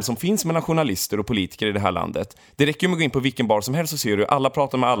samkväm som finns mellan journalister och politiker i det här landet. Det räcker ju med att gå in på vilken bar som helst så ser du alla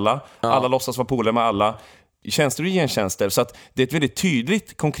pratar med alla, alla låtsas vara polare med alla. Tjänster och gentjänster, så att det är ett väldigt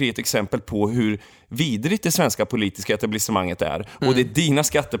tydligt, konkret exempel på hur vidrigt det svenska politiska etablissemanget är. Och det är dina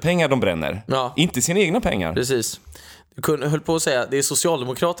skattepengar de bränner, inte sina egna pengar. Precis. Du höll på att säga, det är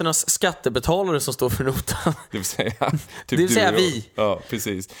Socialdemokraternas skattebetalare som står för notan. Det vill säga, det vill säga vi. Ja,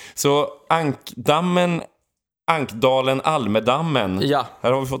 precis. Så Ankdalen, Almedammen. Ja.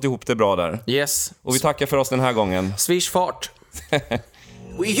 Här har vi fått ihop det bra där. Yes. Och vi tackar för oss den här gången. Swish fart.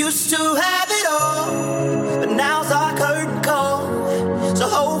 We used to have it all, but now's our curtain call. So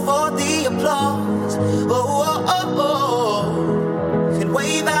hold for the applause. Oh, oh, oh, oh. And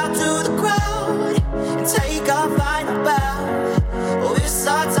wave out to the crowd and take our final bow. Oh, it's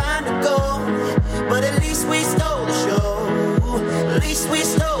our time to go, but at least we stole the show. At least we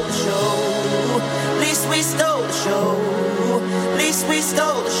stole the show. At least we stole the show. At least we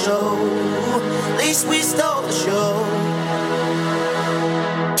stole the show. At least we stole the show.